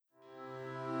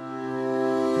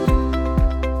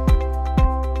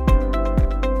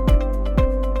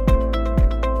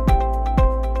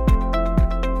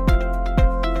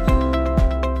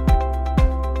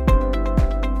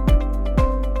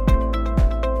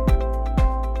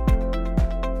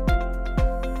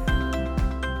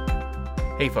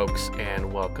Hey folks,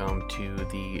 and welcome to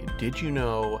the Did You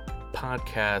Know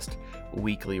podcast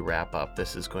weekly wrap-up.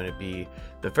 This is going to be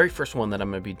the very first one that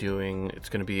I'm going to be doing. It's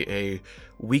going to be a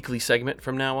weekly segment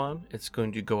from now on. It's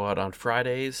going to go out on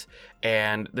Fridays,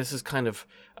 and this is kind of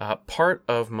part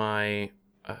of my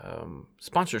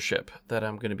sponsorship that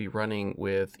I'm going to be running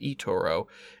with eToro,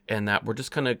 and that we're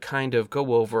just going to kind of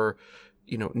go over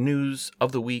news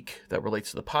of the week that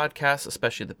relates to the podcast,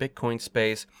 especially the Bitcoin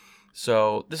space.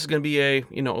 So this is going to be a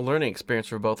learning experience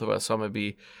for both of us. So I'm going to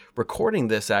be recording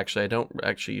this. Actually, I don't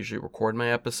actually usually record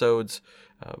my episodes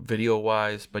video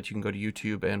wise, but you can go to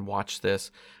YouTube and watch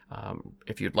this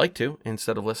if you'd like to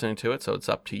instead of listening to it. So it's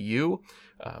up to you.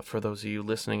 For those of you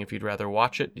listening, if you'd rather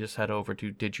watch it, just head over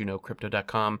to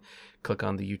didyouknowcrypto.com, click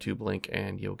on the YouTube link,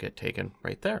 and you'll get taken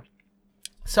right there.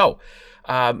 So,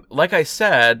 like I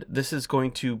said, this is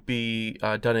going to be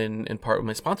done in part with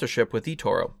my sponsorship with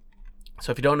eToro. So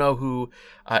if you don't know who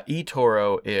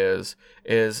eToro is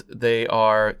they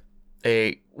are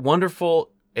a wonderful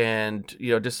and,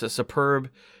 just a superb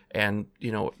and,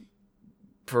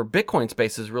 for Bitcoin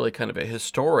space is really kind of a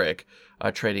historic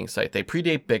trading site. They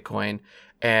predate Bitcoin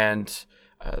and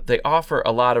they offer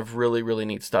a lot of really, really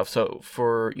neat stuff. So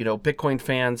for, Bitcoin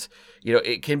fans,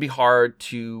 it can be hard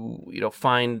to,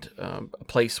 find a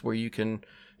place where you can,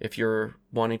 if you're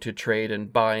wanting to trade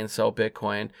and buy and sell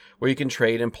Bitcoin, where you can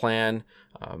trade and plan,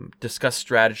 discuss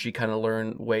strategy, kind of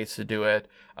learn ways to do it.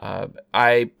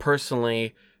 I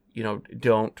personally,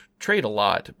 don't trade a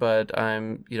lot, but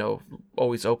I'm,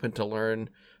 always open to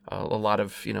learn a lot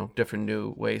of, different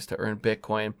new ways to earn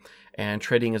Bitcoin, and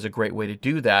trading is a great way to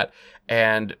do that.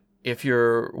 And if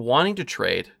you're wanting to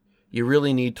trade, you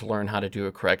really need to learn how to do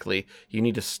it correctly. You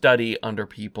need to study under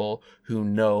people who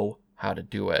know how to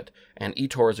do it. And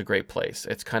eToro is a great place.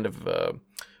 It's kind of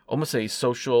almost a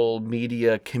social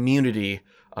media community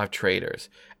of traders.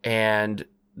 And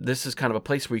this is kind of a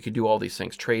place where you can do all these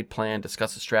things, trade, plan,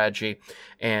 discuss a strategy.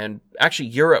 And actually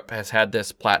Europe has had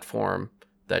this platform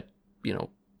that, you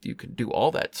can do all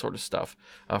that sort of stuff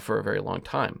for a very long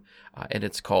time. And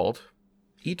it's called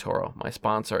eToro, my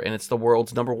sponsor, and it's the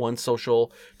world's #1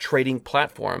 social trading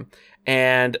platform.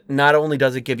 And not only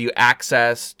does it give you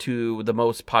access to the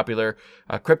most popular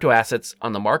crypto assets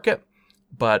on the market,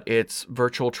 but its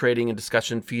virtual trading and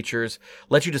discussion features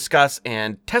let you discuss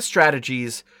and test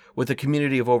strategies with a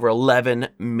community of over 11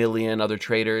 million other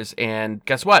traders. And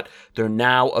guess what? They're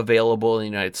now available in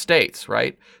the United States,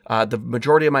 right? The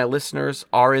majority of my listeners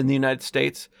are in the United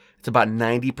States. It's about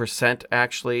 90%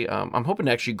 actually. I'm hoping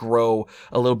to actually grow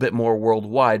a little bit more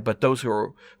worldwide, but those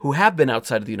who have been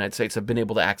outside of the United States have been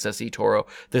able to access eToro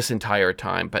this entire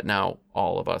time, but now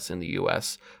all of us in the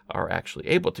US are actually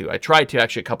able to. I tried to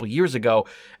actually a couple years ago,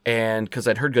 and because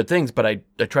I'd heard good things, but I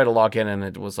tried to log in and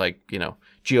it was like,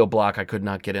 geo-block. I could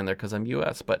not get in there because I'm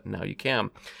US, but now you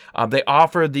can. They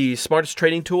offer the smartest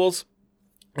trading tools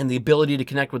and the ability to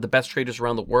connect with the best traders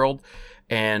around the world.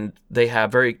 And they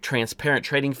have very transparent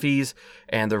trading fees,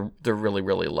 and they're really,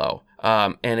 really low.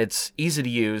 And it's easy to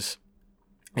use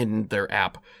in their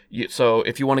app. So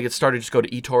if you want to get started, just go to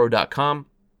eToro.com.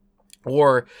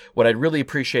 Or what I'd really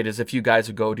appreciate is if you guys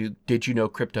would go to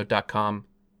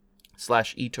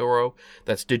didyouknowcrypto.com/eToro.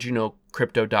 That's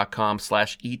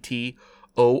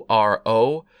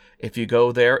didyouknowcrypto.com/ETORO. If you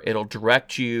go there, it'll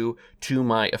direct you to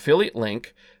my affiliate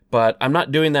link. But I'm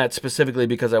not doing that specifically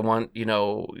because I want,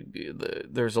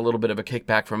 there's a little bit of a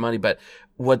kickback for money. But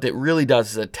what it really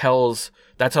does is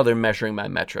that's how they're measuring my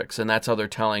metrics. And that's how they're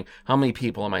telling how many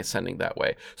people am I sending that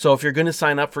way. So if you're going to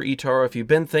sign up for eToro, if you've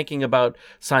been thinking about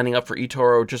signing up for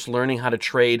eToro, just learning how to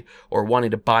trade or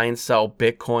wanting to buy and sell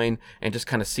Bitcoin and just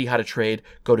kind of see how to trade,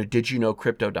 go to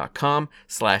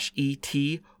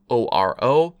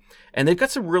didyouknowcrypto.com/ETORO. And they've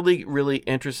got some really, really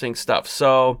interesting stuff.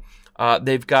 So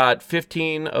they've got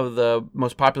 15 of the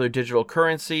most popular digital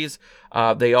currencies.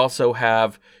 They also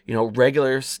have,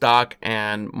 regular stock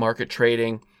and market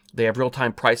trading. They have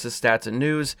real-time prices, stats, and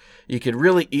news.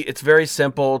 It's very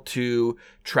simple to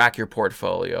track your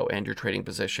portfolio and your trading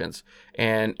positions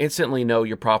and instantly know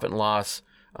your profit and loss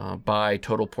by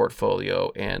total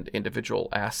portfolio and individual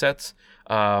assets.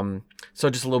 So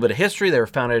just a little bit of history. They were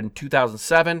founded in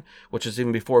 2007, which is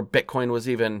even before Bitcoin was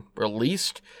even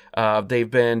released. They've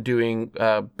been doing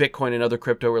Bitcoin and other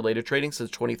crypto-related trading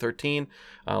since 2013.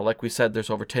 Like we said, there's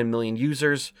over 10 million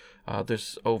users.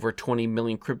 There's over 20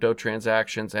 million crypto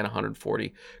transactions, and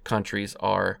 140 countries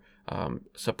are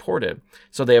supported.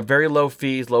 So they have very low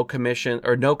fees, no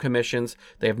commissions.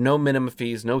 They have no minimum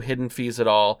fees, no hidden fees at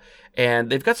all. And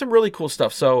they've got some really cool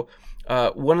stuff. So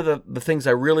one of the things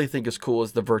I really think is cool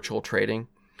is the virtual trading.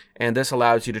 And this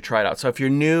allows you to try it out. So if you're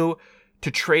new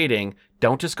to trading,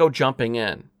 don't just go jumping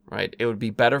in, right? It would be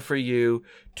better for you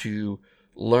to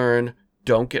learn.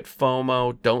 Don't get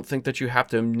FOMO. Don't think that you have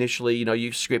to initially,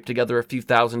 you scrape together a few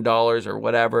 $1,000s or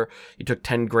whatever. You took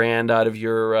 10 grand out of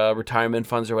your retirement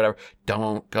funds or whatever.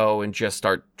 Don't go and just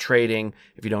start trading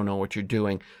if you don't know what you're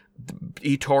doing.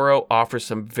 eToro offers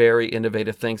some very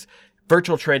innovative things.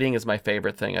 Virtual trading is my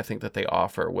favorite thing I think that they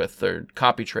offer with their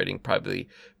copy trading. Probably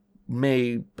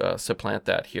may supplant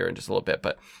that here in just a little bit,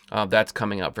 but that's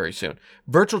coming up very soon.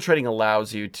 Virtual trading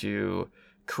allows you to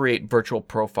create virtual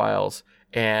profiles,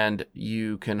 and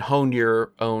you can hone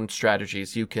your own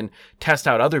strategies. You can test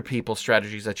out other people's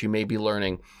strategies that you may be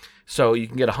learning. So you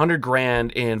can get 100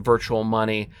 grand in virtual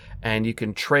money, and you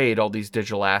can trade all these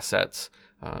digital assets,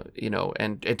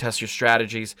 and test your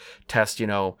strategies, test,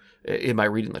 am I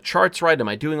reading the charts right? Am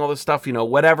I doing all this stuff?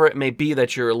 Whatever it may be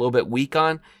that you're a little bit weak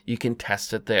on, you can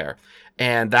test it there.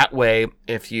 And that way,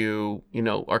 if you,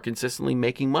 are consistently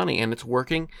making money and it's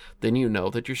working, then you know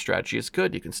that your strategy is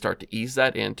good. You can start to ease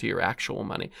that into your actual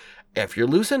money. If you're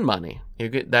losing money,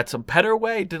 that's a better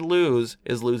way to lose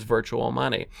virtual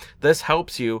money. This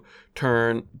helps you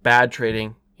turn bad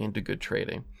trading into good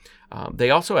trading.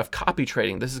 They also have copy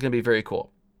trading. This is going to be very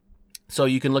cool. So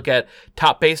you can look at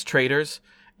top-based traders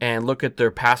and look at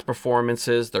their past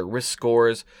performances, their risk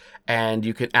scores, and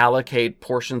you can allocate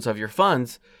portions of your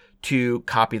funds to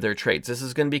copy their trades. This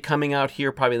is going to be coming out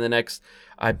here probably in the next,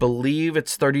 I believe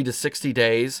it's 30 to 60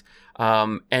 days.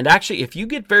 And actually, if you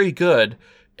get very good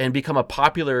and become a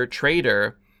popular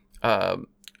trader, and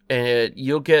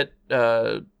you'll get...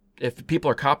 if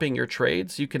people are copying your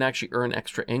trades, you can actually earn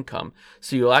extra income.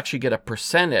 So you'll actually get a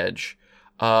percentage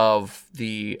of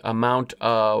the amount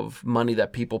of money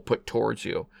that people put towards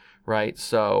you, right?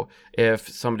 So if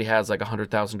somebody has like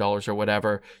 $100,000 or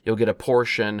whatever, you'll get a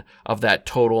portion of that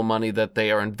total money that they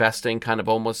are investing, kind of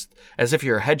almost as if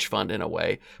you're a hedge fund in a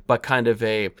way, but kind of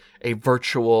a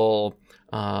virtual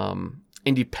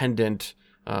independent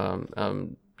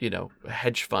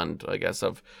hedge fund, I guess,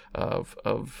 of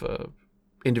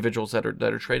individuals that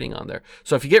are trading on there.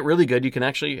 So if you get really good, you can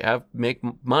actually make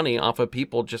money off of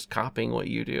people just copying what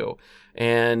you do.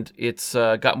 And it's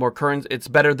got more currency. It's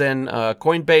better than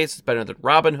Coinbase. It's better than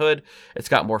Robinhood. It's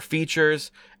got more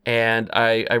features. And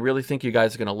I really think you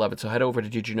guys are going to love it. So head over to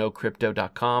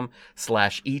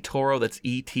didyouknowcrypto.com/eToro. That's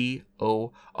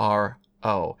ETORO.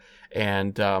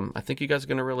 And I think you guys are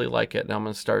going to really like it. And I'm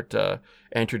going to start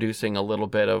introducing a little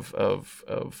bit of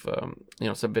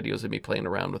some videos of me playing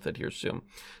around with it here soon.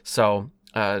 So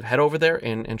head over there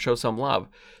and show some love.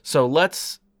 So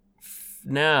let's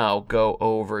now go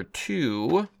over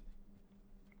to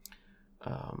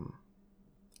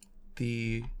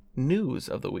the news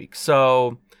of the week.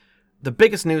 So the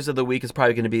biggest news of the week is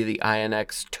probably going to be the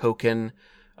INX token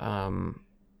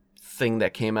thing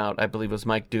that came out. I believe it was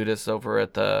Mike Dudas over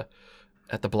at the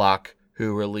Block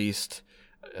who released,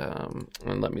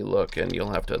 and let me look, and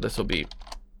you'll have to, this will be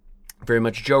very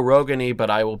much Joe Rogan-y, but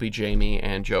I will be Jamie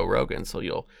and Joe Rogan, so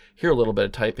you'll hear a little bit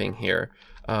of typing here.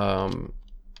 So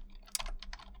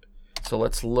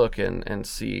let's look and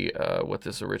see what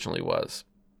this originally was.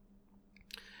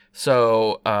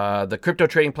 So the crypto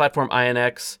trading platform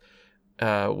INX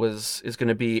is going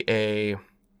to be a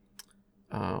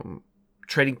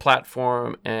trading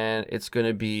platform, and it's going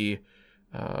to be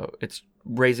it's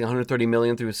raising $130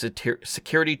 million through a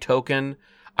security token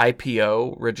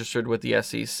IPO registered with the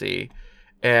SEC,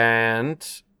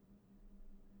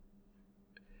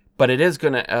 but it is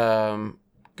going to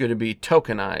be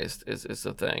tokenized is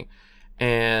the thing.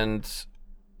 And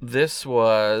this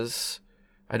was,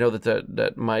 I know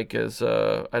that Mike is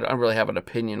I don't really have an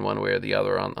opinion one way or the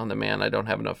other on the man. I don't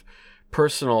have enough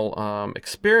personal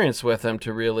experience with him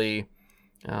to really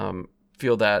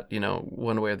feel that,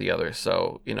 one way or the other.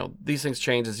 So, these things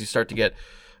change as you start to get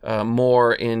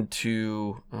more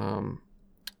into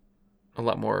a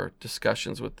lot more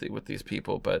discussions with these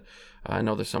people. But I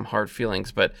know there's some hard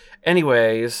feelings. But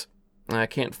anyways, I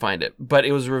can't find it. But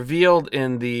it was revealed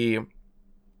in the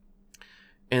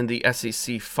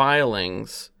SEC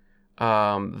filings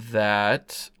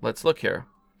that, let's look here.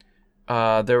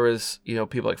 There was,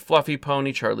 people like Fluffy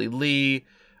Pony, Charlie Lee,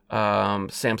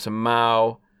 Samson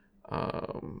Mao.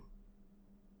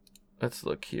 Let's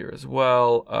look here as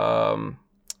well.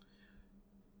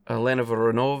 Elena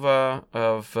Voronova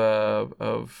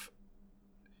of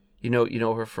you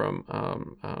know her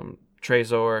from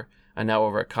Trezor, and now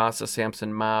over at Casa.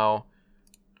 Samson Mao.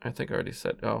 I think I already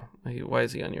said. Oh, why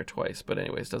is he on here twice? But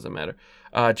anyways, doesn't matter.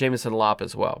 Jameson Lopp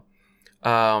as well,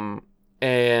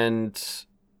 and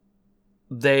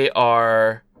they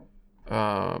are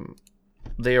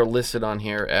listed on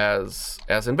here as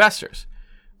investors.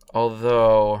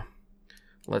 Although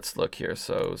let's look here.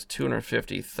 So it was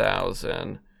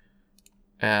 250,000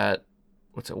 at,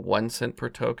 what's it, 1 cent per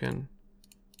token?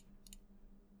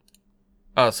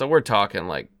 Oh, so we're talking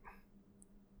like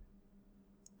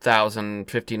 $1,000,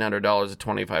 $1,500 to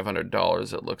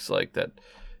 $2,500. It looks like that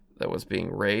was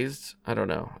being raised. I don't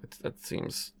know. That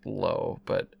seems low,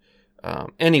 but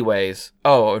anyways.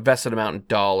 Oh, invested amount in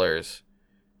dollars.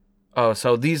 Oh,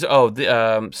 so these.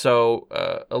 Elena,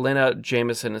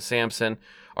 Jameson, and Samson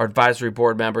are advisory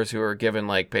board members who are given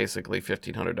like basically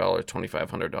 $1,500,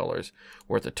 $2,500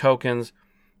 worth of tokens.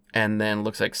 And then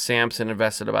looks like Samson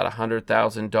invested about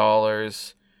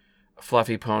 $100,000.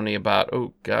 Fluffy Pony about,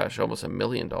 oh gosh, almost $1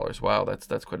 million. Wow,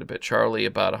 that's quite a bit. Charlie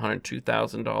about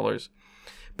 $102,000.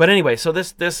 But anyway, so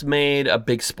this made a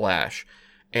big splash,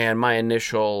 and my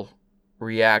initial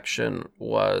reaction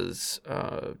was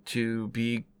to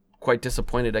be quite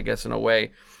disappointed, I guess, in a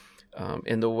way,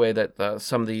 in the way that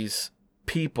some of these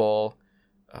people,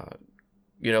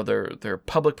 their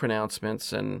public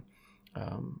pronouncements and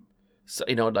so,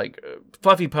 like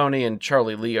Fluffy Pony and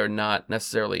Charlie Lee are not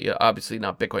necessarily, obviously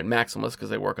not Bitcoin maximalists because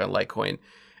they work on Litecoin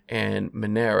and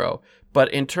Monero. But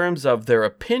in terms of their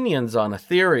opinions on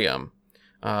Ethereum,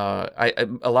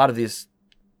 a lot of these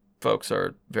folks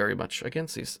are very much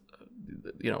against these,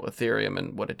 Ethereum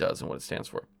and what it does and what it stands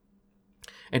for.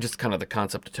 And just kind of the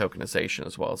concept of tokenization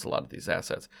as well as a lot of these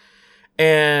assets.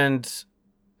 And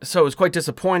so it was quite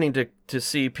disappointing to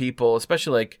see people,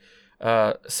 especially like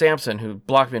Samson, who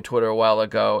blocked me on Twitter a while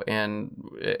ago, and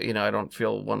I don't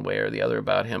feel one way or the other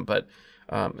about him, but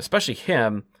especially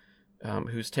him,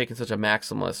 who's taken such a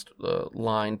maximalist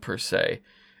line per se,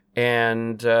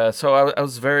 and so I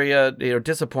was very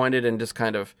disappointed and just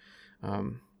kind of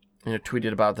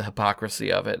tweeted about the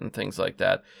hypocrisy of it and things like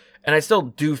that. And I still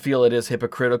do feel it is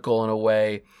hypocritical in a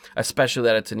way, especially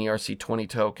that it's an ERC20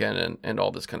 token and all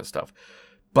this kind of stuff.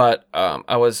 But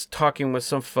I was talking with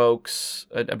some folks.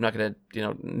 I'm not going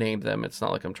to, name them. It's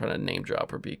not like I'm trying to name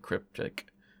drop or be cryptic,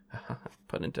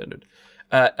 pun intended,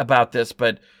 about this.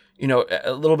 But,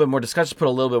 a little bit more discussion, put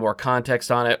a little bit more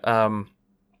context on it.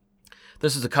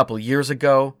 This was a couple years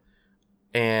ago,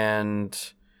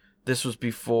 and this was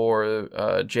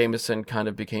before Jameson kind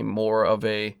of became more of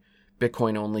a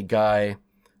Bitcoin-only guy.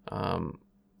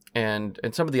 And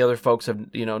some of the other folks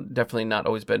have, definitely not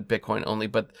always been Bitcoin only,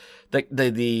 but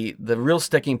the real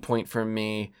sticking point for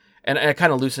me, and I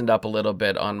kind of loosened up a little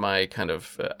bit on my kind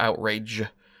of outrage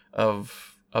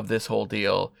of this whole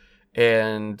deal,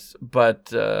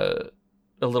 but a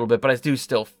little bit, but I do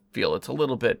still feel it's a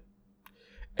little bit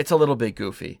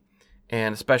goofy,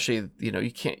 and especially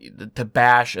you can't to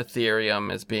bash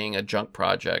Ethereum as being a junk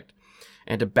project,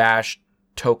 and to bash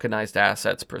tokenized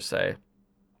assets per se.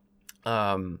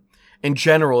 In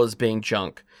general as being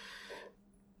junk,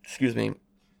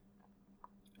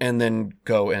 and then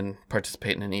go and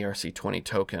participate in an ERC20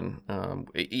 token.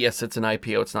 Yes, it's an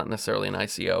IPO. It's not necessarily an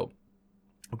ICO.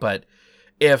 But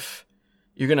if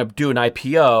you're going to do an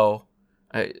IPO,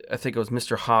 I think it was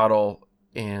Mr. Hodl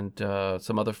and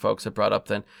some other folks that brought up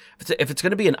then, if it's going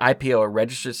to be an IPO, a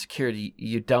registered security,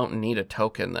 you don't need a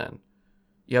token then.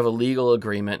 You have a legal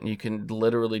agreement, and you can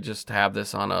literally just have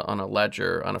this on a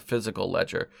ledger, on a physical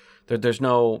ledger. There's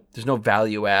no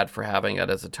value add for having it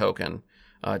as a token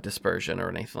dispersion or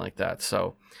anything like that.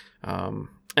 So,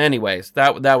 anyways,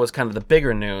 that was kind of the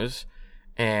bigger news,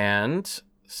 and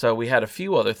so we had a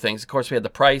few other things. Of course, we had the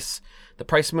price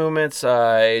movements.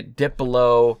 Dipped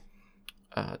below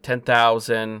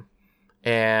 10,000,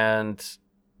 and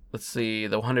let's see,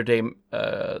 the 100-day.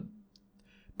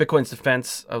 Bitcoin's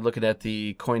defense, I'm looking at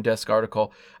the CoinDesk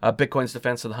article, Bitcoin's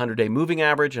defense of the 100-day moving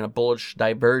average and a bullish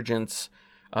divergence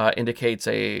indicates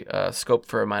a scope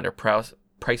for a minor price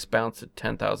bounce at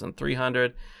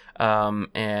 10,300,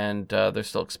 and there's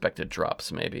still expected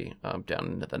drops maybe down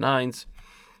into the 9s.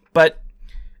 But,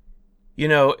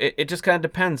 it just kind of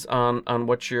depends on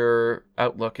what your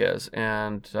outlook is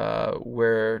and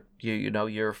where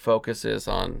your focus is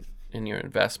on in your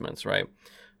investments, right?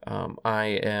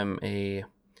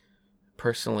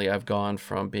 Personally, I've gone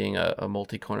from being a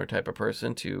multi-coiner type of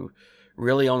person to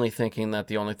really only thinking that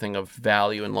the only thing of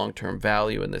value and long-term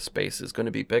value in this space is going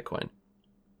to be Bitcoin.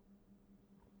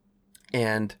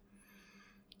 And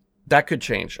that could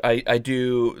change.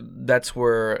 That's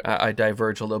where I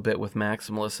diverge a little bit with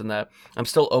maximalists in that I'm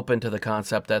still open to the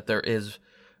concept that there is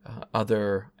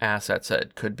other assets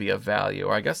that could be of value.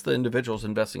 Or I guess the individuals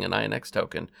investing in INX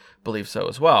token believe so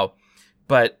as well.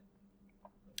 But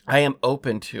I am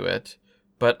open to it.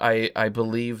 But I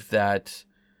believe that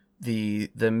the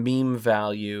meme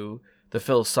value, the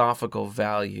philosophical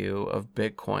value of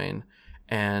Bitcoin,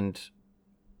 and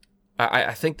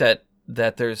I think that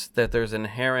that there's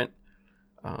inherent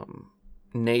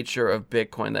nature of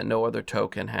Bitcoin that no other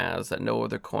token has, that no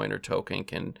other coin or token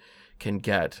can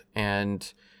get.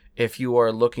 And if you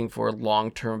are looking for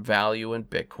long-term value in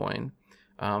Bitcoin,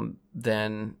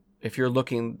 then if you're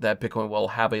looking that Bitcoin will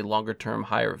have a longer-term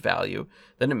higher value,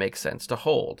 then it makes sense to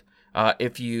hold.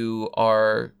 If you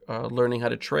are learning how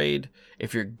to trade,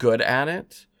 if you're good at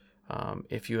it,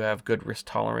 if you have good risk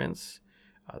tolerance,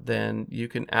 then you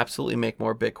can absolutely make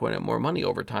more Bitcoin and more money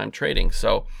over time trading.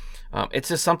 So it's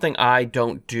just something I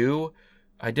don't do.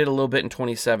 I did a little bit in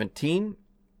 2017.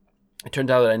 It turned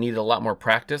out that I needed a lot more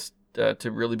practice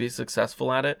to really be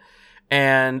successful at it.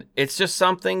 And it's just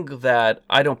something that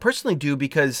I don't personally do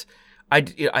because I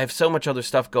have so much other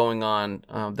stuff going on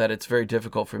that it's very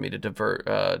difficult for me to divert,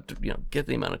 get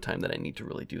the amount of time that I need to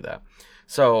really do that.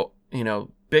 So,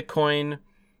 Bitcoin,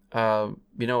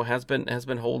 has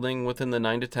been holding within the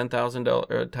 $9,000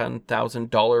 to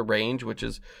 $10,000 range, which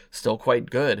is still quite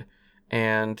good.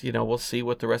 And, we'll see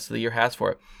what the rest of the year has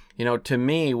for it. To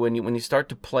me, when you start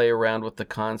to play around with the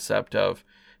concept of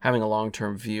having a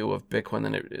long-term view of Bitcoin,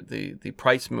 then the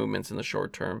price movements in the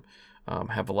short term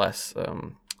have less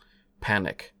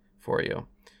panic for you.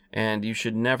 And you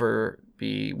should never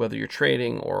be, whether you're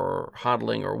trading or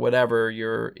hodling or whatever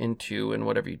you're into and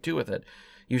whatever you do with it,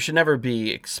 you should never be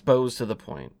exposed to the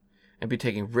point and be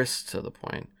taking risks to the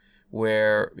point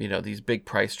where, these big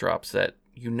price drops that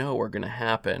are going to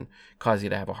happen cause you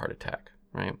to have a heart attack,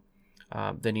 right?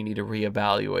 Then you need to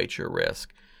reevaluate your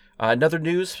risk. Another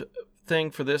news thing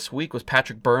for this week was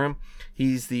Patrick Byrne.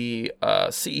 He's the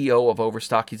CEO of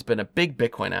Overstock. He's been a big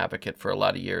Bitcoin advocate for a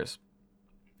lot of years.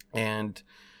 And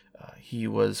he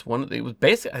was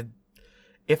basically,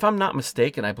 if I'm not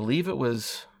mistaken, I believe it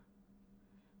was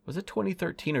it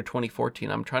 2013 or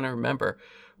 2014? I'm trying to remember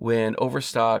when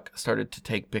Overstock started to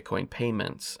take Bitcoin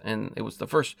payments, and it was the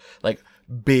first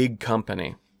big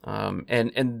company.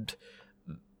 And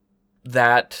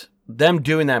that them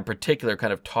doing that in particular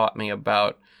kind of taught me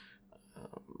about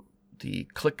the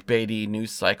clickbaity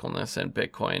news cycleness and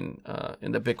Bitcoin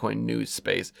in the Bitcoin news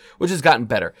space, which has gotten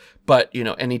better. But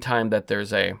anytime that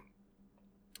there's I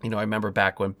remember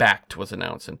back when Bakkt was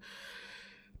announced, and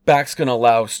Bakkt's going to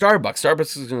allow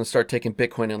Starbucks is going to start taking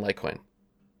Bitcoin and Litecoin.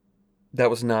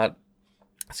 That was not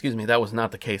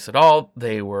the case at all.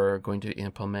 They were going to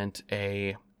implement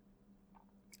a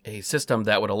system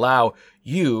that would allow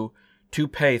you to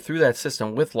pay through that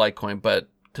system with Litecoin, but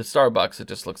to Starbucks, it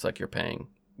just looks like you're paying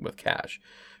with cash,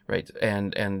 right?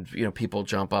 And people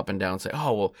jump up and down and say,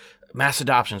 oh, well, mass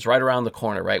adoption is right around the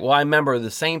corner, right? Well, I remember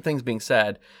the same things being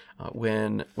said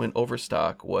when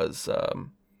Overstock was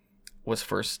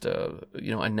first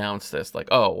announced this,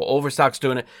 Overstock's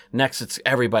doing it. Next,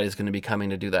 everybody's going to be coming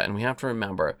to do that. And we have to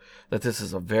remember that this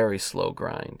is a very slow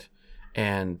grind.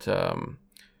 And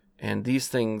these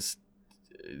things,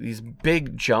 these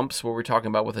big jumps where we're talking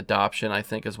about with adoption, I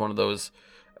think is one of those,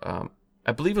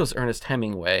 I believe it was Ernest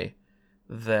Hemingway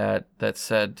that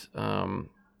said,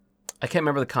 I can't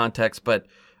remember the context, but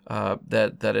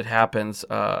that it happens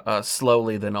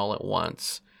slowly then all at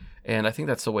once. And I think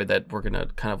that's the way that we're going to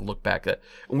kind of look back at,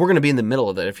 and we're going to be in the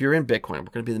middle of it. If you're in Bitcoin, we're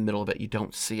going to be in the middle of it. You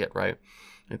don't see it, right?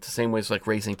 It's the same way as like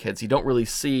raising kids. You don't really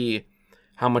see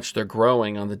how much they're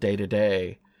growing on the day to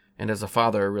day. And as a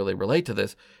father, I really relate to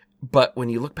this. But when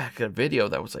you look back at a video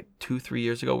that was like 2-3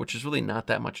 years ago, which is really not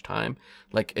that much time,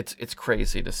 it's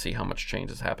crazy to see how much change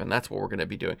has happened. That's what we're going to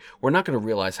be doing. We're not going to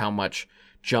realize how much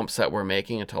jumps that we're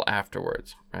making until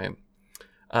afterwards, right?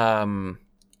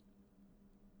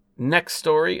 Next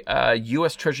story,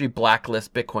 U.S. Treasury blacklists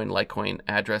Bitcoin, Litecoin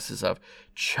addresses of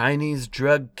Chinese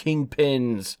drug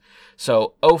kingpins.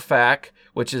 So OFAC,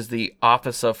 which is the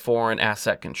Office of Foreign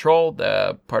Asset Control,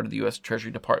 the part of the U.S.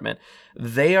 Treasury Department,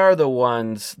 they are the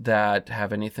ones that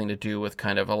have anything to do with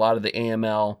kind of a lot of the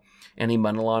AML,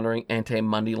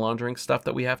 anti-money laundering stuff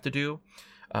that we have to do.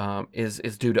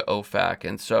 Is due to OFAC.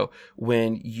 And so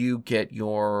when you go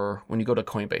to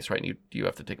Coinbase, right, and you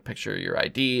have to take a picture of your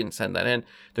ID and send that in,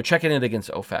 they're checking it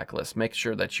against OFAC lists. Make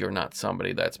sure that you're not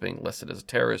somebody that's being listed as a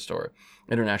terrorist or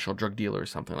international drug dealer or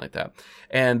something like that.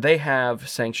 And they have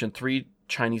sanctioned 3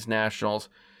 Chinese nationals,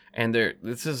 and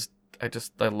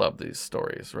I love these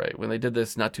stories, right? When they did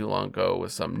this not too long ago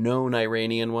with some known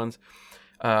Iranian ones.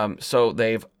 So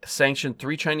they've sanctioned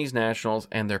 3 Chinese nationals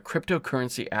and their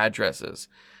cryptocurrency addresses,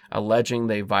 alleging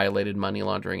they violated money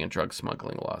laundering and drug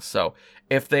smuggling laws. So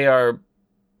if they are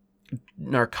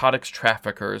narcotics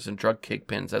traffickers and drug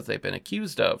kingpins, as they've been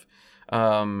accused of,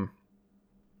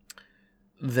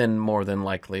 then more than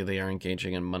likely they are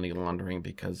engaging in money laundering,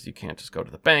 because you can't just go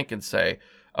to the bank and say,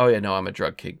 oh yeah, no, I'm a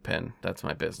drug kingpin. That's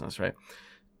my business, right?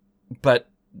 But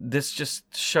this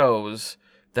just shows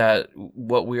that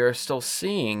what we are still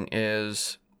seeing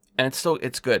is, and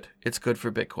it's good. It's good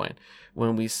for Bitcoin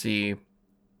when we see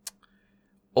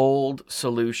old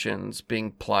solutions being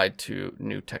applied to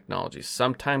new technologies.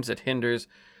 Sometimes it hinders,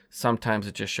 sometimes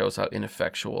it just shows how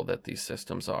ineffectual that these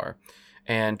systems are.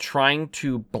 And trying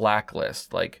to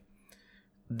blacklist, like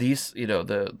these,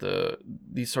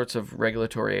 these sorts of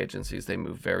regulatory agencies, they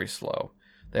move very slow.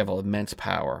 They have immense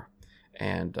power.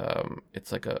 And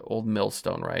it's like an old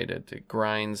millstone, right? It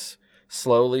grinds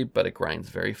slowly, but it grinds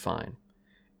very fine.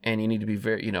 And you need to be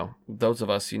very, those of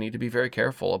us, you need to be very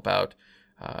careful about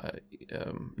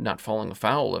not falling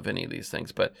afoul of any of these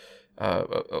things. But,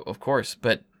 of course,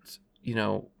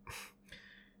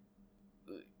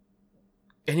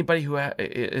 anybody who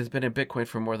has been in Bitcoin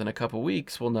for more than a couple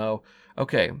weeks will know,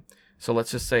 okay, so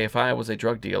let's just say if I was a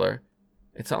drug dealer,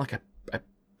 it's not like I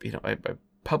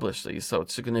publish these, so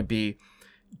it's going to be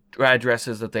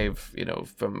addresses that they've,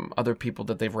 from other people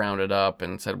that they've rounded up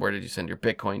and said, where did you send your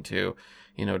Bitcoin to,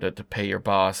 to pay your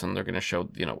boss, and they're going to show,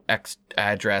 X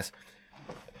address.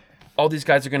 All these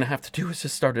guys are going to have to do is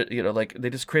just start it, they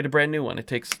just create a brand new one. It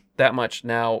takes that much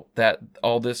now that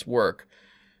all this work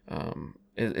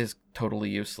is totally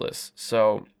useless.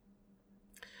 So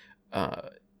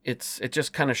it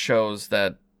just kind of shows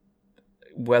that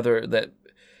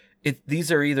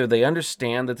these are either they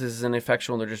understand that this is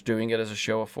ineffectual and they're just doing it as a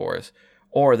show of force,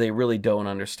 or they really don't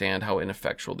understand how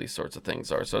ineffectual these sorts of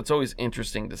things are. So it's always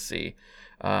interesting to see.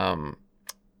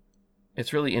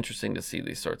 It's really interesting to see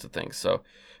these sorts of things. So,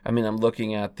 I mean, I'm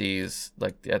looking at these,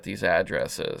 at these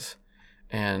addresses,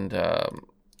 and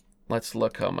let's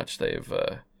look how much they've...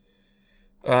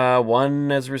 one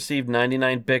has received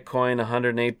 99 Bitcoin,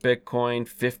 108 Bitcoin,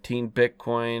 15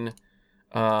 Bitcoin.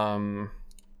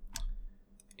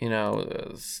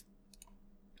 It's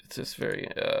just very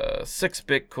 6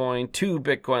 Bitcoin, 2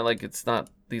 Bitcoin.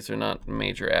 These are not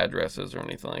major addresses or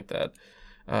anything like that.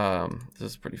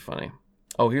 This is pretty funny.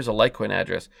 Oh, here's a Litecoin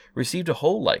address. Received a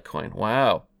whole Litecoin.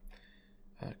 Wow.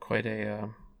 Quite a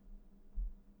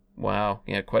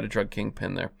quite a drug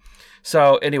kingpin there.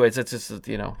 So, anyways, it's just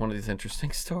one of these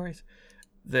interesting stories.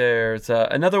 There's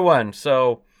another one.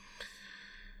 So,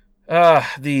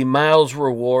 the Miles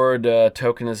reward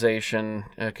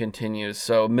tokenization continues.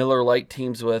 So, Miller Lite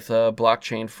teams with a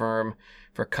blockchain firm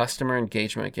for customer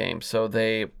engagement games. So,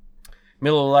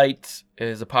 Miller Lite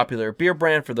is a popular beer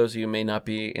brand for those of you who may not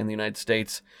be in the United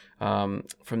States, from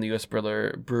the U.S.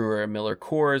 brewer Miller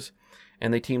Coors,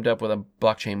 and they teamed up with a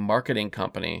blockchain marketing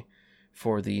company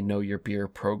for the Know Your Beer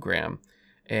program.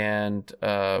 And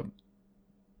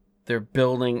they're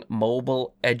building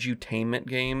mobile edutainment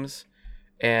games,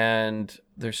 and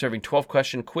they're serving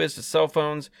 12-question quiz to cell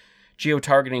phones,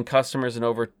 geo-targeting customers in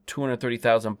over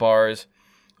 230,000 bars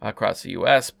across the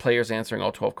U.S. Players answering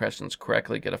all 12 questions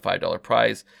correctly get a $5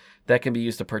 prize that can be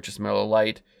used to purchase Miller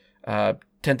Lite.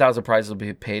 10,000 prizes will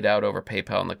be paid out over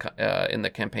PayPal in the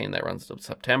campaign that runs until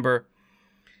September.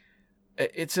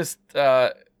 It's just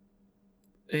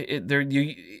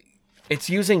it's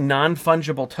using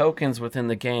non-fungible tokens within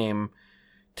the game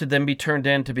to then be turned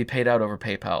in to be paid out over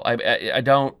PayPal.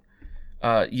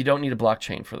 You don't need a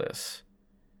blockchain for this.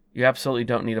 You absolutely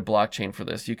don't need a blockchain for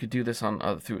this. You could do this on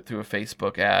through a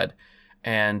Facebook ad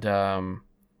and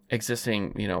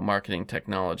existing marketing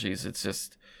technologies. It's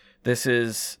just this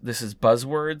is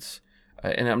buzzwords,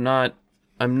 and I'm not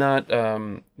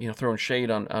throwing shade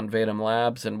on Vadim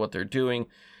Labs and what they're doing.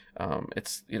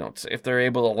 It's if they're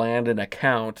able to land an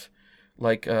account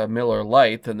like Miller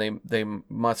Lite, then they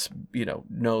must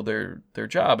know their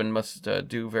job and must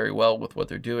do very well with what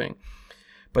they're doing.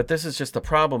 But this is just the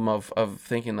problem of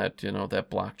thinking that that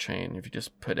blockchain, if you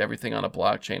just put everything on a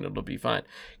blockchain, it'll be fine.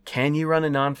 Can you run a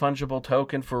non-fungible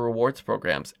token for rewards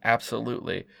programs?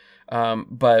 Absolutely.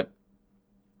 But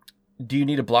do you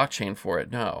need a blockchain for it?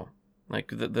 No.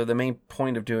 Like the main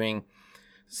point of doing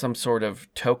some sort of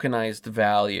tokenized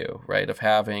value, right, of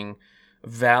having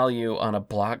value on a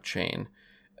blockchain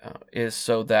is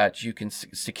so that you can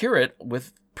secure it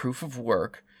with proof of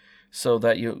work, so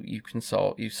that you can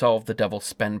solve the double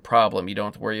spend problem. You don't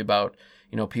have to worry about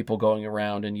people going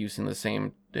around and using the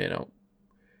same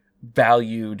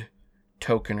valued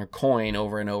token or coin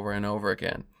over and over and over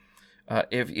again.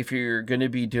 If you're going to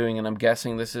be doing, and I'm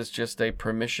guessing this is just a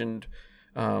permissioned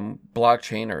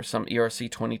blockchain or some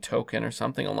ERC20 token or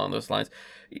something along those lines,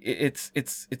 it's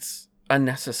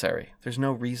unnecessary. There's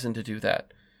no reason to do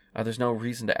that. There's no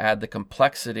reason to add the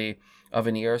complexity of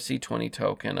an ERC20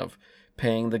 token, of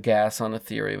paying the gas on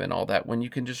Ethereum and all that, when you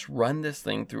can just run this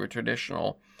thing through a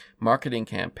traditional marketing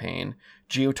campaign,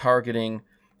 geo-targeting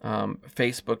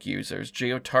Facebook users,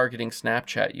 geo-targeting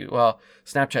Snapchat. Well,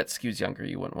 Snapchat skews younger.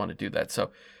 You wouldn't want to do that. So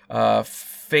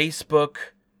Facebook,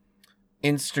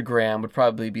 Instagram would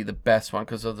probably be the best one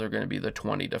because those are going to be the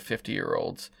 20 to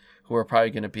 50-year-olds who are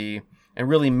probably going to be, and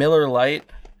really Miller Lite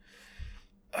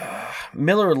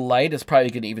is probably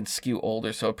going to even skew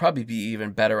older, so it'd probably be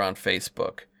even better on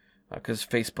Facebook because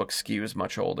Facebook skews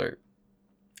much older.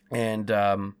 And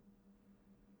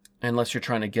unless you're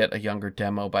trying to get a younger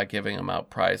demo by giving them out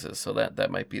prizes, so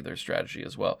that might be their strategy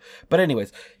as well. But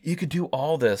anyways, you could do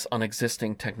all this on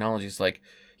existing technologies. Like,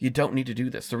 you don't need to do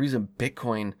this. The reason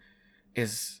Bitcoin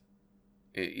has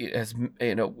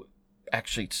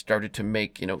actually started to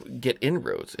make, get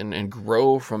inroads and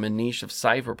grow from a niche of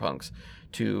cypherpunks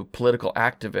to political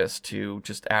activists to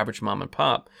just average mom and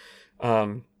pop.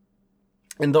 And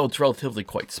though it's relatively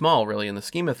quite small, really, in the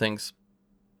scheme of things,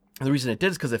 the reason it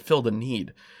did is because it filled a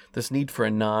need, this need for a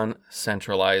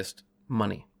non-centralized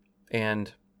money.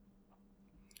 And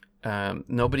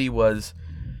nobody was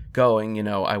going,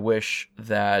 I wish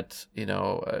that,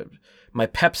 my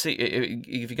Pepsi,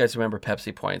 if you guys remember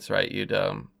Pepsi points, right? You'd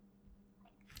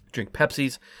drink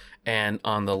Pepsis, and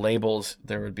on the labels,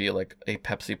 there would be like a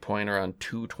Pepsi point around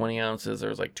 220 ounces. There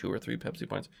was like 2 or 3 Pepsi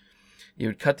points. You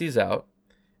would cut these out,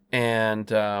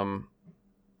 and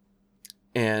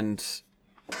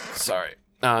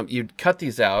you'd cut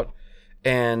these out,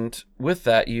 and with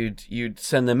that, you'd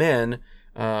send them in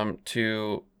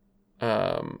to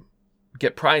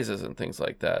get prizes and things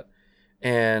like that.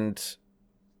 And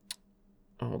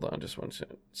hold on, just one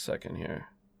second here.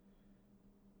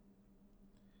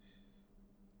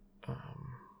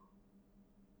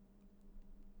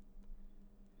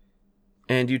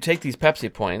 And you take these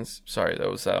Pepsi points. Sorry,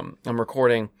 those. I'm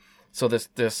recording. So this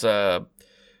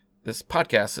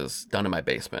podcast is done in my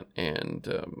basement, and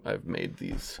I've made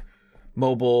these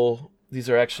mobile. These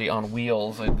are actually on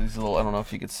wheels. These little. I don't know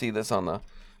if you could see this on the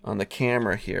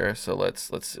camera here. So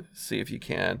let's see if you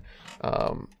can.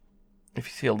 If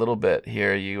you see a little bit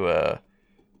here,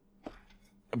 I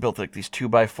built like these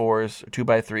 2x4s,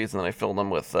 2x3s, and then I filled them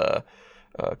with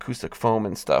acoustic foam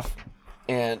and stuff.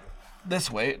 And this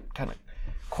way, it kind of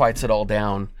quiets it all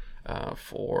down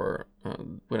for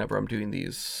whenever I'm doing the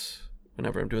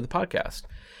podcast.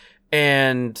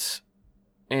 And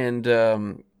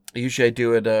usually I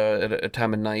do it at a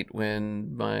time of night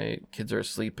when my kids are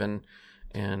asleep and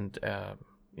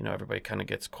everybody kind of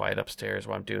gets quiet upstairs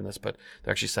while I'm doing this, but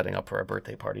they're actually setting up for a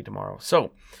birthday party tomorrow.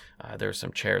 So there's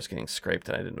some chairs getting scraped,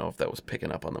 and I didn't know if that was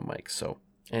picking up on the mic. So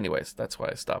anyways, that's why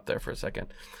I stopped there for a second.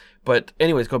 But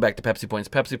anyways, go back to Pepsi points.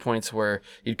 Pepsi points where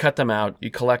you'd cut them out,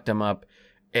 you collect them up,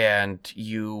 and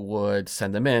you would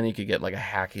send them in. You could get like a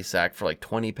hacky sack for like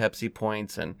 20 Pepsi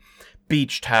points and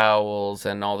beach towels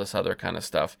and all this other kind of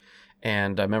stuff.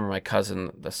 And I remember my cousin,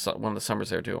 one of the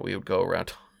summers they were doing, we would go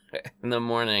around in the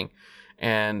morning.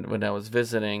 And when I was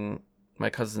visiting my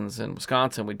cousins in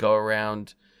Wisconsin, we'd go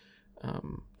around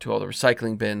to all the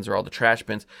recycling bins or all the trash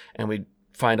bins, and we'd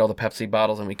find all the Pepsi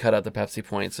bottles, and we cut out the Pepsi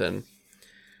points. And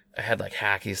I had like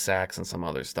hacky sacks and some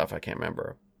other stuff I can't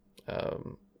remember.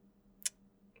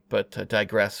 But to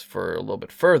digress for a little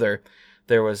bit further,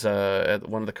 there was at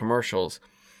one of the commercials,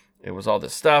 it was all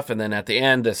this stuff, and then at the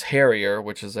end, this Harrier,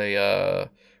 which is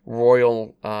a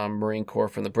Royal Marine Corps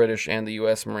from the British and the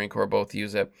U.S. Marine Corps both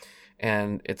use it.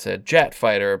 And it's a jet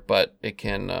fighter, but it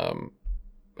can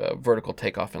vertical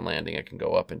takeoff and landing. It can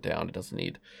go up and down. It doesn't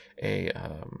need a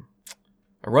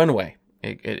runway.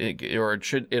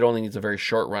 It only needs a very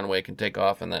short runway. It can take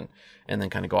off and then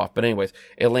kind of go off. But anyways,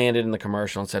 it landed in the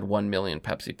commercial and said 1 million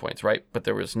Pepsi points, right? But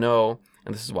there was no,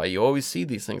 and this is why you always see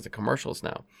these things, the commercials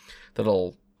now,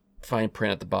 that'll fine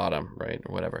print at the bottom, right,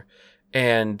 or whatever.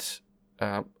 And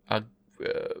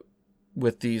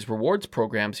with these rewards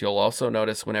programs, you'll also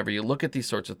notice whenever you look at these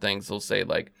sorts of things, they'll say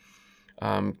like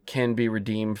can be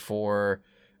redeemed for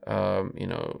or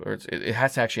it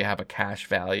has to actually have a cash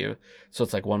value, so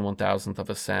it's like 1/1000th of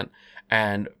a cent.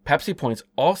 And Pepsi points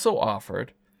also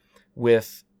offered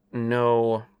with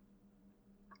no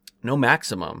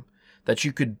maximum that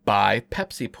you could buy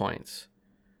Pepsi points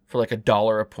for like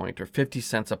 $1 a point or 50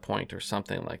 cents a point or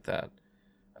something like that.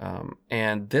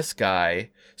 And this guy,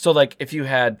 so like if you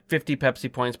had 50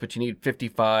 Pepsi points, but you need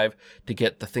 55 to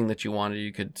get the thing that you wanted,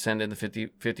 you could send in the 50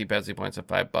 Pepsi points at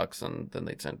 $5 and then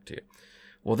they'd send it to you.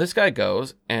 Well, this guy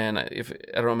goes, and I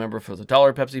don't remember if it was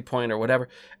 $1 Pepsi point or whatever,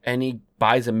 and he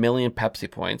buys 1 million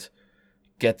Pepsi points,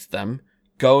 gets them,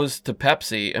 goes to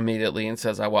Pepsi immediately and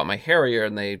says, I want my Harrier,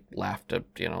 and they laughed at,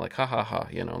 like, ha ha ha,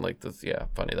 like this, yeah,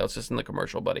 funny, that was just in the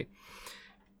commercial, buddy.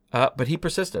 But he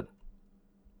persisted.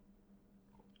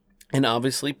 And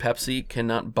obviously, Pepsi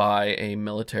cannot buy a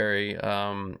military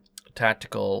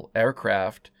tactical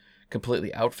aircraft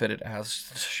completely outfitted,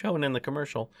 as shown in the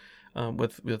commercial,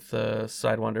 with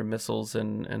Sidewinder missiles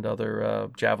and other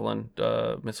Javelin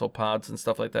missile pods and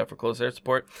stuff like that for close air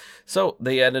support. So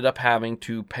they ended up having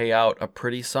to pay out a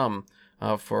pretty sum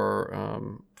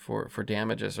for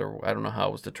damages, or I don't know how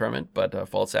it was determined, but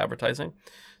false advertising.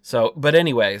 So, but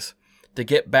anyways, to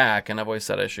get back, and I've always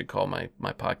said I should call my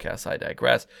podcast I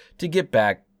Digress. To get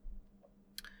back,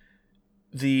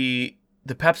 the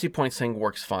Pepsi Points thing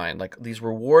works fine. Like these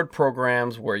reward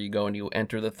programs where you go and you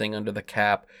enter the thing under the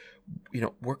cap,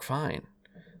 work fine.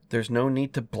 There's no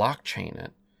need to blockchain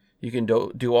it. You can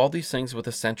do all these things with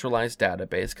a centralized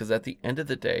database, because at the end of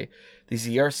the day, these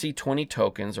ERC20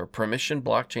 tokens or permission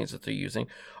blockchains that they're using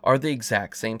are the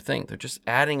exact same thing. They're just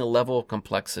adding a level of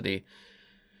complexity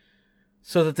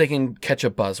so that they can catch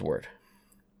a buzzword.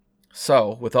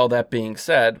 So, with all that being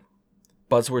said,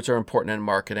 buzzwords are important in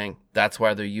marketing. That's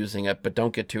why they're using it, but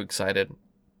don't get too excited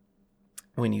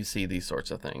when you see these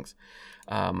sorts of things.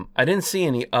 I didn't see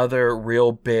any other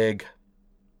real big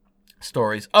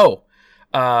stories.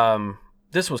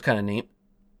 This was kind of neat.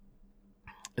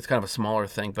 It's kind of a smaller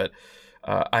thing, but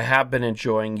I have been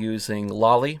enjoying using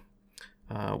Lolli,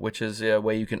 which is a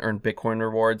way you can earn Bitcoin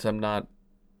rewards. I'm not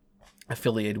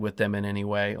affiliated with them in any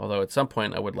way, although at some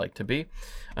point I would like to be.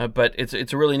 But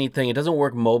it's a really neat thing. It doesn't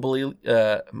work mobily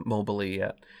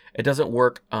yet. It doesn't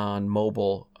work on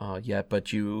mobile yet,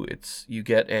 but you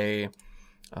get a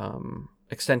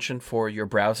extension for your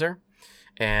browser.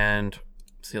 And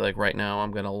see, like right now,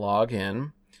 I'm going to log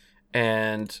in,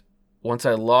 and once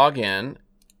I log in,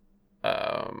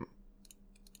 I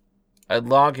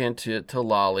log into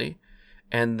Lolli,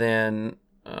 and then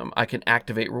I can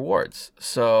activate rewards.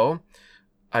 So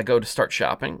I go to start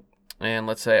shopping, and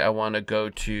let's say I want to go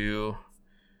to,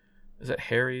 is it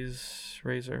Harry's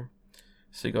Razor?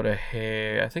 So you go to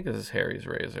I think this is Harry's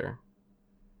Razor,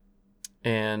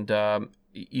 and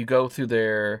you go through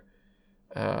their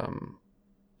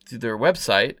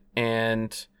website,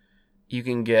 and you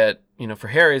can get, for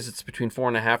Harry's, it's between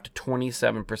 4.5% to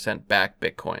 27% back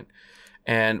Bitcoin.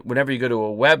 And whenever you go to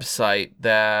a website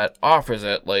that offers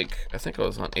it, like I think I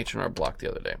was on H&R Block the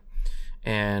other day,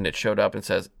 and it showed up and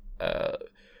says,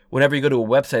 whenever you go to a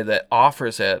website that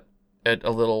offers it,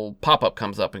 a little pop-up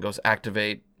comes up and goes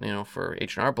activate, for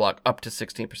H&R Block up to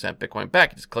 16% Bitcoin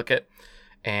back. You just click it,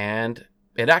 and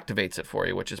it activates it for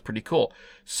you, which is pretty cool.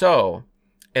 So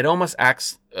it almost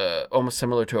acts almost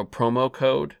similar to a promo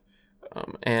code.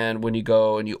 And when you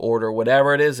go and you order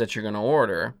whatever it is that you're going to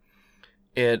order,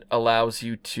 it allows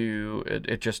you to,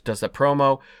 it just does a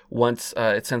promo. Once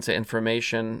it sends the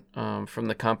information from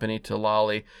the company to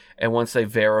Lolli, and once they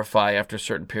verify after a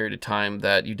certain period of time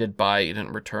that you did buy it, you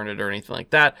didn't return it or anything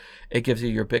like that, it gives you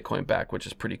your Bitcoin back, which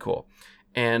is pretty cool.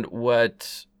 And where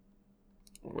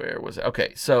was it?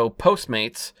 Okay, so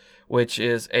Postmates, which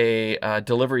is a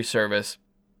delivery service,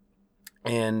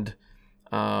 and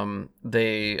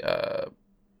they,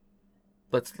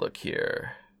 let's look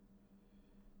here.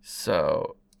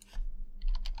 So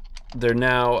they're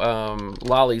now,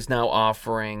 Lolli's now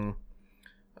offering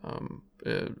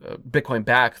Bitcoin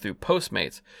back through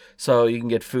Postmates. So you can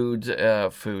get food,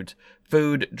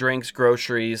 drinks,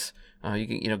 groceries. You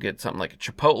can get something like a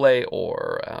Chipotle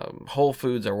or Whole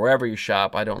Foods or wherever you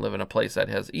shop. I don't live in a place that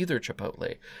has either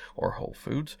Chipotle or Whole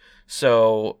Foods.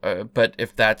 So, but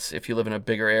if you live in a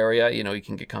bigger area, you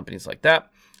can get companies like that,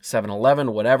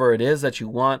 7-Eleven, whatever it is that you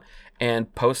want.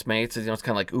 And Postmates is, it's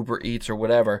kind of like Uber Eats or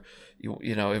whatever,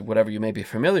 whatever you may be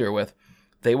familiar with.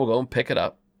 They will go and pick it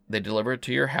up. They deliver it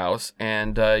to your house,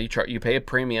 and you pay a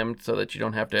premium so that you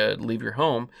don't have to leave your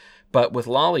home. But with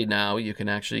Lolli now, you can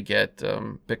actually get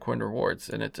Bitcoin rewards,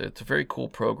 and it's a very cool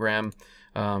program.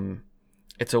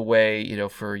 It's a way,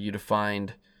 for you to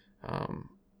find.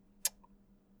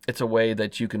 It's a way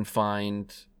that you can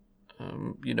find,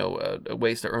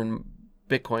 ways to earn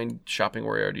Bitcoin shopping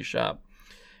where you already shop.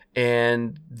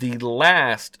 And the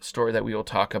last story that we will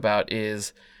talk about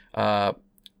is the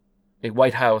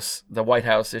White House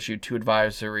issued 2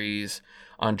 advisories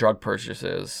on drug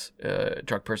purchases.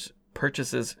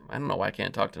 Purchases. I don't know why I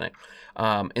can't talk tonight.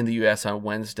 In the U.S. on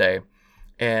Wednesday,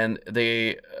 and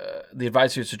the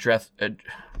advisories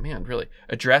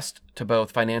addressed to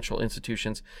both financial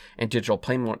institutions and digital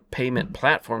payment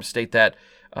platforms state that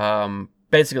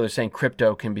basically they're saying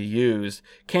crypto can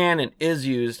and is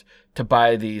used to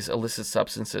buy these illicit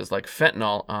substances like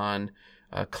fentanyl on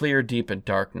clear, deep, and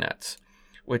dark nets,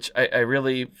 which I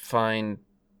really find,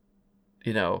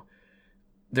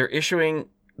 they're issuing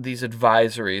these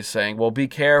advisories saying, well, be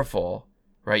careful,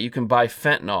 right? You can buy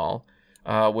fentanyl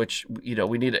which,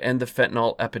 we need to end the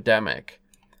fentanyl epidemic.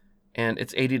 And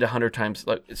it's 80 to 100 times.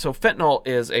 So fentanyl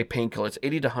is a painkiller. It's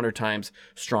 80 to 100 times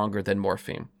stronger than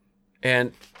morphine.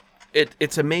 And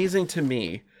it's amazing to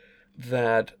me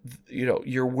that,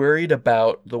 you're worried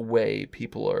about the way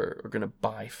people are going to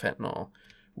buy fentanyl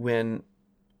when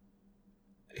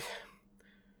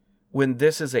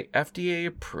this is a FDA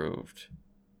approved,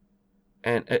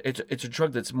 and it's a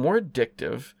drug that's more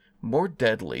addictive, more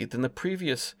deadly than the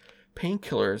previous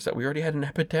painkillers that we already had an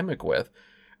epidemic with.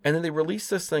 And then they release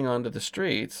this thing onto the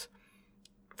streets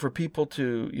for people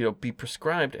to, be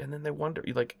prescribed. And then they wonder,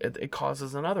 it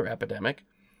causes another epidemic.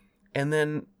 And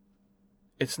then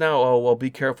it's now,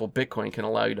 be careful. Bitcoin can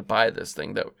allow you to buy this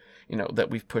thing that, that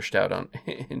we've pushed out on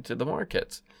into the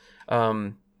markets.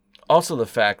 Also the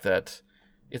fact that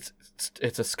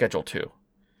it's a Schedule 2.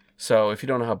 So if you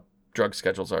don't know how drug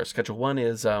schedules are, Schedule 1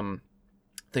 is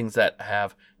things that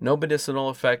have no medicinal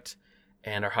effect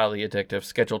and are highly addictive.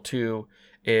 Schedule 2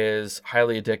 is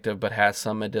highly addictive but has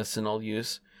some medicinal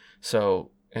use.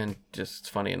 So, and just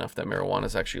funny enough that marijuana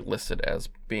is actually listed as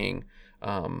being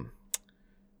highly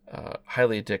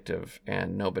addictive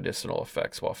and no medicinal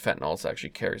effects, while fentanyl actually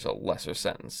carries a lesser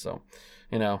sentence. So,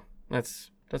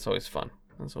 that's always fun.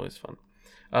 That's always fun.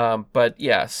 But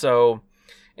yeah, so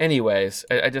anyways,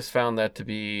 I just found that to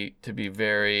be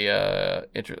very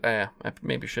interesting. I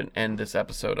maybe shouldn't end this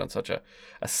episode on such a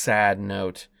sad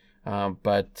note.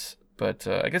 But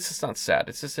I guess it's not sad.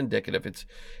 It's just indicative.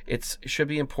 It should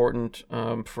be important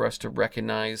for us to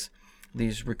recognize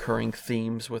these recurring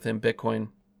themes within Bitcoin.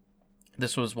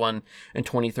 This was one in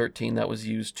 2013 that was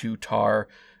used to tar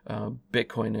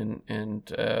Bitcoin, and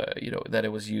that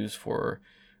it was used for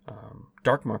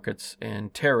dark markets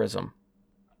and terrorism,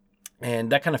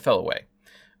 and that kind of fell away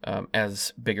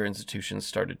as bigger institutions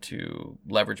started to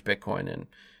leverage Bitcoin and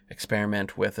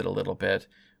experiment with it a little bit.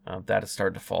 That has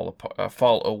started to fall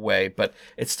away, but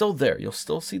it's still there. You'll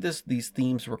still see these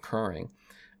themes recurring,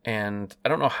 and I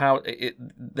don't know how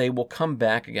they will come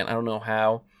back again. I don't know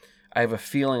how. I have a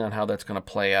feeling on how that's going to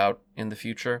play out in the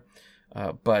future,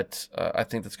 but I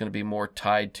think that's going to be more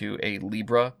tied to a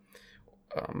Libra,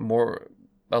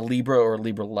 a Libra or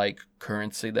Libra-like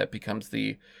currency that becomes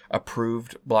the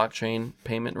approved blockchain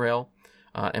payment rail,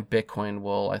 and Bitcoin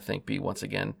will, I think, be once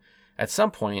again at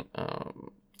some point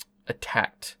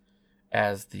attacked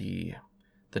as the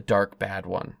dark bad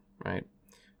one, right?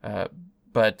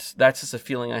 But that's just a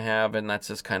feeling I have, and that's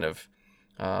just kind of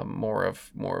more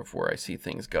of where I see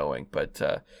things going. But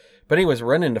anyways,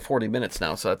 we're running into 40 minutes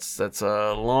now, so that's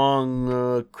a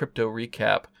long crypto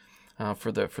recap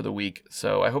for the week.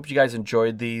 So I hope you guys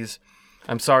enjoyed these.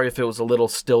 I'm sorry if it was a little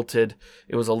stilted.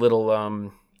 It was a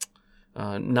little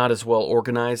not as well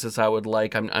organized as I would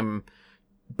like. I'm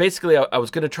basically I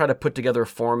was going to try to put together a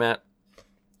format,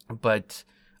 but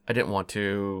I didn't want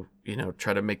to,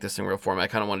 try to make this thing real format. I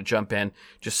kind of want to jump in,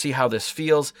 just see how this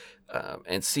feels,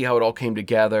 and see how it all came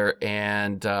together,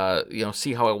 and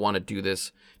see how I want to do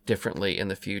this differently in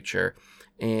the future.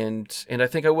 And I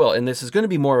think I will. And this is going to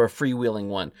be more of a freewheeling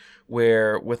one,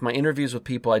 where with my interviews with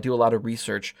people, I do a lot of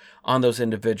research on those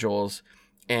individuals,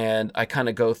 and I kind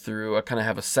of go through. I kind of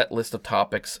have a set list of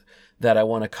topics that I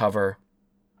want to cover.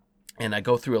 And I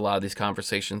go through a lot of these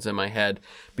conversations in my head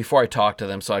before I talk to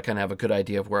them, so I kind of have a good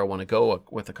idea of where I want to go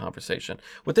with the conversation.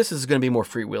 With this is going to be more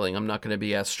freewheeling. I'm not going to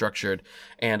be as structured,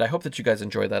 and I hope that you guys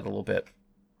enjoy that a little bit.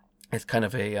 It's kind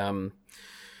of a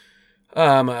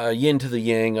yin to the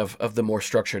yang of the more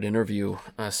structured interview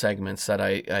segments that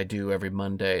I do every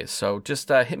Monday. So just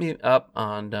hit me up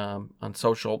on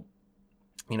social.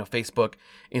 Facebook,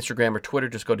 Instagram, or Twitter.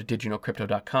 Just go to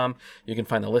didyouknowcrypto.com. You can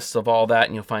find the lists of all that,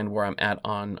 and you'll find where I'm at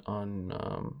on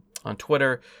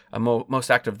Twitter. I'm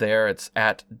most active there. It's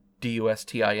at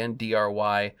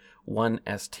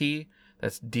DUSTINDRY1ST.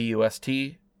 That's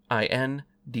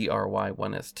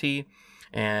DUSTINDRY1ST.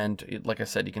 And like I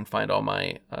said, you can find all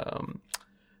my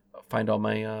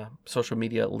social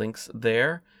media links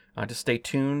there. Just stay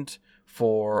tuned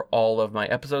for all of my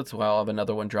episodes. I'll have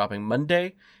another one dropping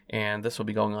Monday, and this will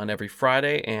be going on every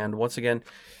Friday. And once again,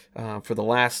 for the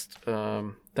last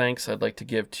thanks, I'd like to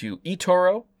give to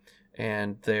eToro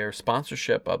and their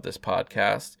sponsorship of this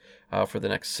podcast for the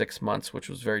next 6 months, which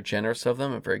was very generous of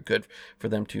them and very good for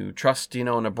them to trust, in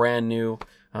a brand new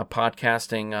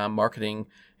podcasting, marketing,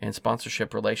 and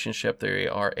sponsorship relationship. They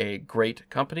are a great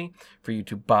company for you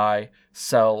to buy,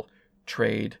 sell,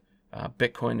 trade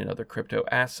Bitcoin and other crypto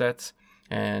assets,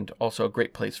 and also a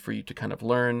great place for you to kind of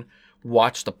learn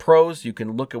watch the pros. You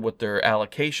can look at what their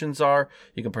allocations are.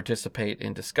 You can participate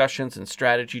in discussions and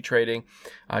strategy trading.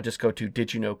 Just go to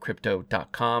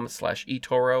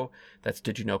didyouknowcrypto.com/eToro. That's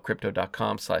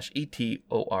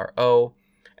didyouknowcrypto.com/eToro.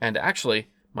 And actually,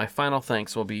 my final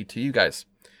thanks will be to you guys,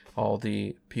 all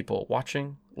the people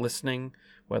watching, listening,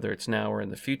 whether it's now or in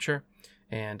the future.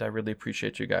 And I really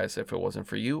appreciate you guys. If it wasn't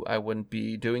for you, I wouldn't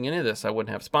be doing any of this. I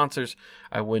wouldn't have sponsors.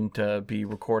 I wouldn't be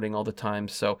recording all the time.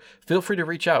 So feel free to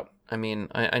reach out. I mean,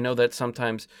 I know that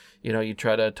sometimes, you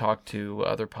try to talk to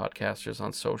other podcasters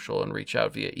on social and reach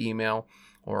out via email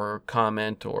or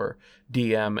comment or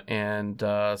DM, and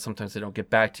sometimes they don't get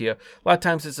back to you. A lot of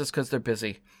times it's just because they're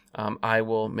busy. I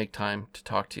will make time to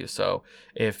talk to you. So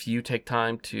if you take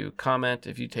time to comment,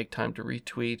 if you take time to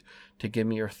retweet, to give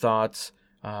me your thoughts,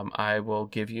 I will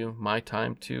give you my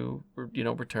time to,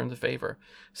 return the favor.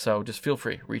 So just feel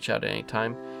free, reach out at any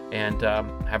time, and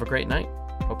have a great night.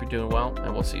 Hope you're doing well,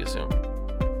 and we'll see you soon.